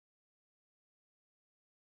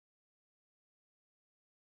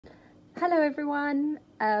Hello everyone.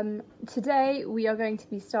 Today we are going to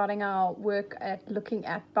be starting our work at looking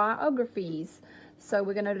at biographies. So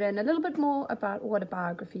we're going to learn a little bit more about what a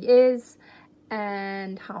biography is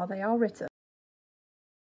and how they are written.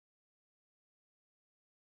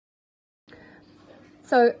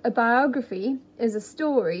 So a biography is a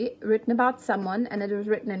story written about someone, and it is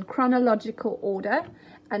written in chronological order,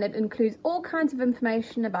 and it includes all kinds of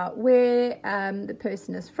information about where the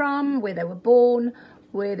person is from, where they were born,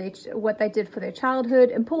 what they did for their childhood,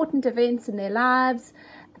 important events in their lives,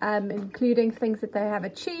 including things that they have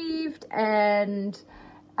achieved and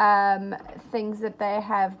things that they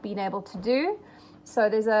have been able to do. So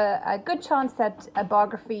there's a good chance that a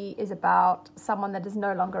biography is about someone that is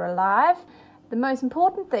no longer alive. The most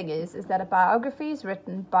important thing is that a biography is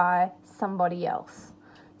written by somebody else.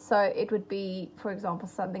 So it would be, for example,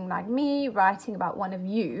 something like me writing about one of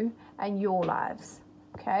you and your lives.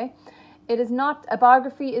 Okay. A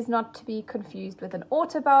biography is not to be confused with an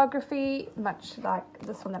autobiography, much like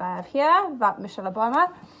this one that I have here, about Michelle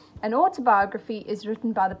Obama. An autobiography is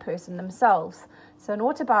written by the person themselves. So an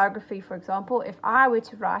autobiography, for example, if I were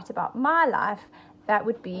to write about my life, that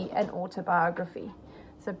would be an autobiography.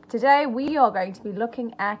 So today we are going to be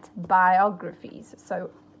looking at biographies. So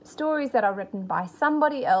stories that are written by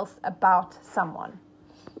somebody else about someone.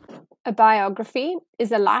 A biography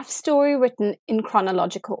is a life story written in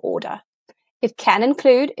chronological order. It can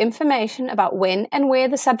include information about when and where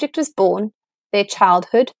the subject was born, their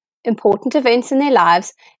childhood, important events in their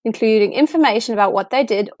lives, including information about what they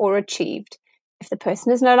did or achieved. If the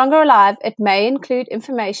person is no longer alive, it may include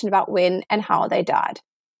information about when and how they died.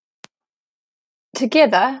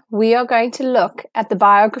 Together, we are going to look at the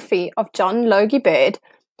biography of John Logie Baird,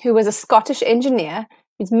 who was a Scottish engineer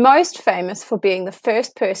who's most famous for being the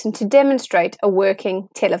first person to demonstrate a working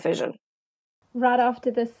television. Right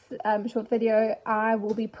after this short video, I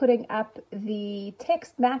will be putting up the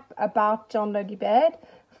text map about John Logie Baird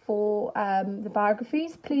for the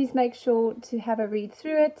biographies. Please make sure to have a read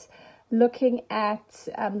through it, looking at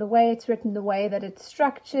the way it's written, the way that it's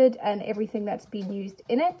structured, and everything that's been used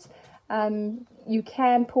in it. You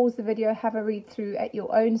can pause the video, have a read through at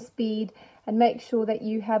your own speed, and make sure that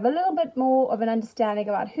you have a little bit more of an understanding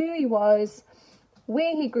about who he was,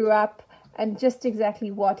 where he grew up, and just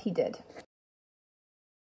exactly what he did.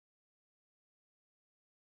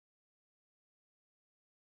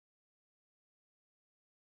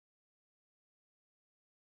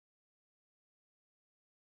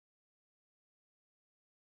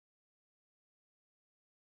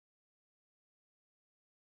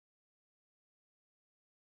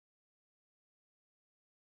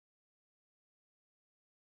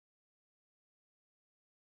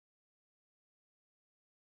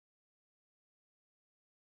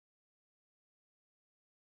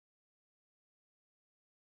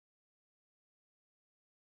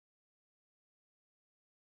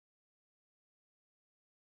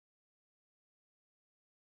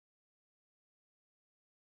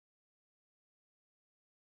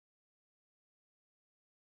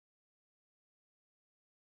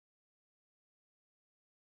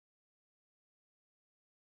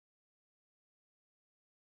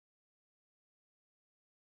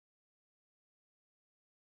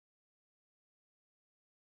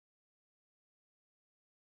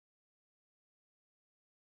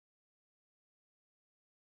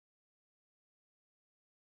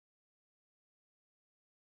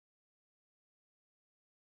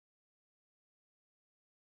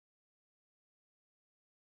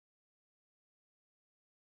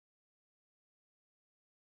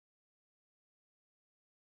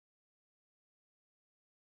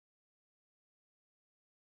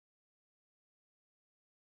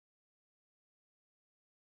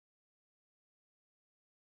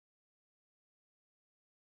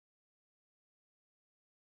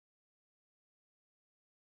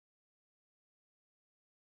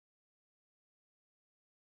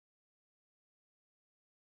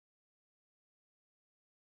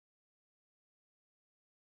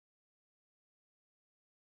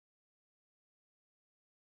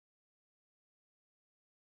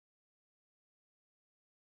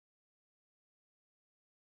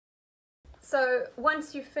 So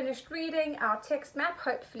once you've finished reading our text map,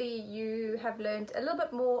 hopefully you have learned a little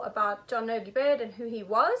bit more about John Logie Baird and who he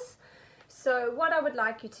was. So what I would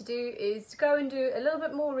like you to do is go and do a little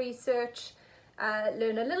bit more research,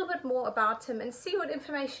 learn a little bit more about him, and see what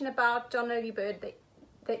information about John Logie Baird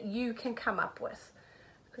that you can come up with.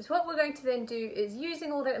 Because what we're going to then do is,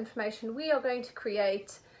 using all that information, we are going to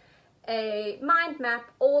create a mind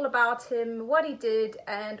map all about him, what he did,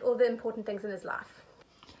 and all the important things in his life.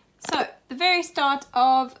 So the very start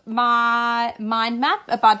of my mind map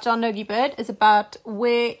about John Logie Bird is about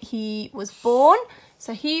where he was born.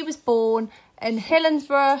 So he was born in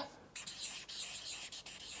Helensburgh,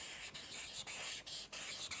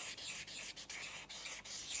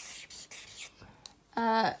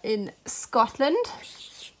 in Scotland.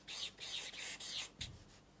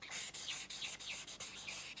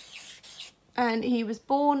 And he was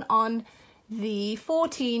born on the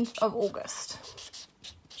 14th of August.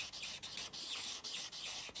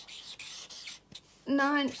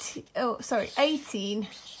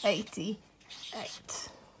 1888.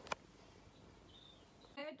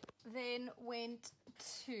 Then went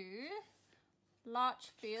to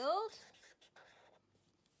Larchfield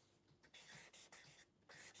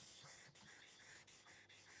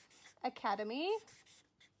Academy,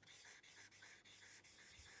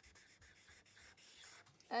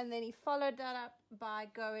 and then he followed that up by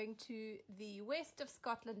going to the West of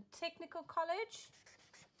Scotland Technical College,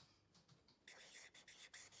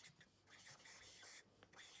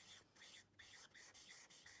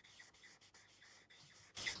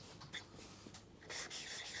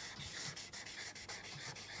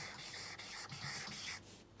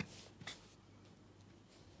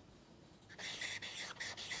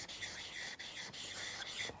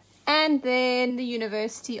 and then the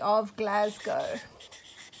University of Glasgow.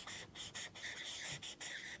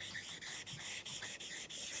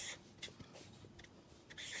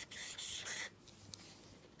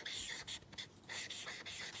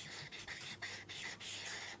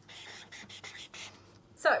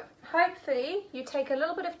 So hopefully you take a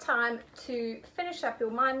little bit of time to finish up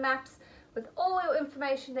your mind maps with all your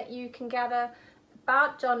information that you can gather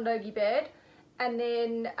about John Logie Baird, and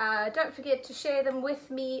then don't forget to share them with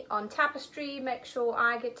me on Tapestry. Make sure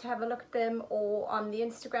I get to have a look at them, or on the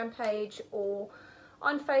Instagram page, or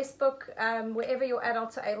on Facebook, wherever your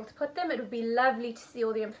adults are able to put them. It would be lovely to see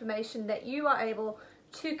all the information that you are able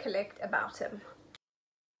to collect about him.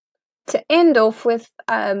 To end off with,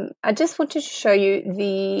 I just wanted to show you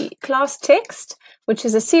the class text, which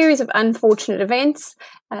is a series of unfortunate events.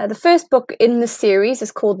 The first book in the series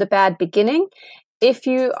is called The Bad Beginning. If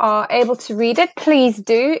you are able to read it, please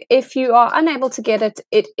do. If you are unable to get it,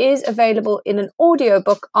 it is available in an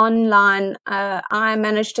audiobook online. I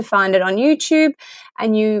managed to find it on YouTube,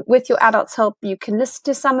 and you, with your adult's help, you can listen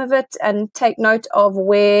to some of it and take note of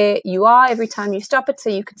where you are every time you stop it,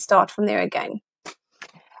 so you can start from there again.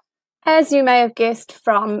 As you may have guessed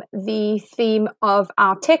from the theme of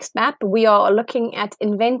our text map, we are looking at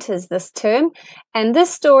inventors this term, and this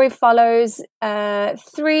story follows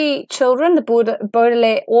 3 children, the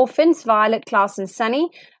Baudelaire orphans, Violet, Klaus and Sunny.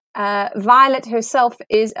 Violet herself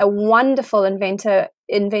is a wonderful inventor,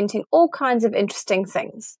 inventing all kinds of interesting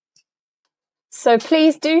things. So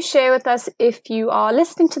please do share with us if you are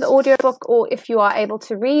listening to the audiobook, or if you are able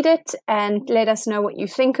to read it, and let us know what you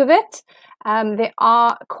think of it. There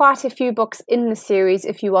are quite a few books in the series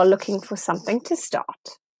if you are looking for something to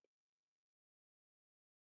start.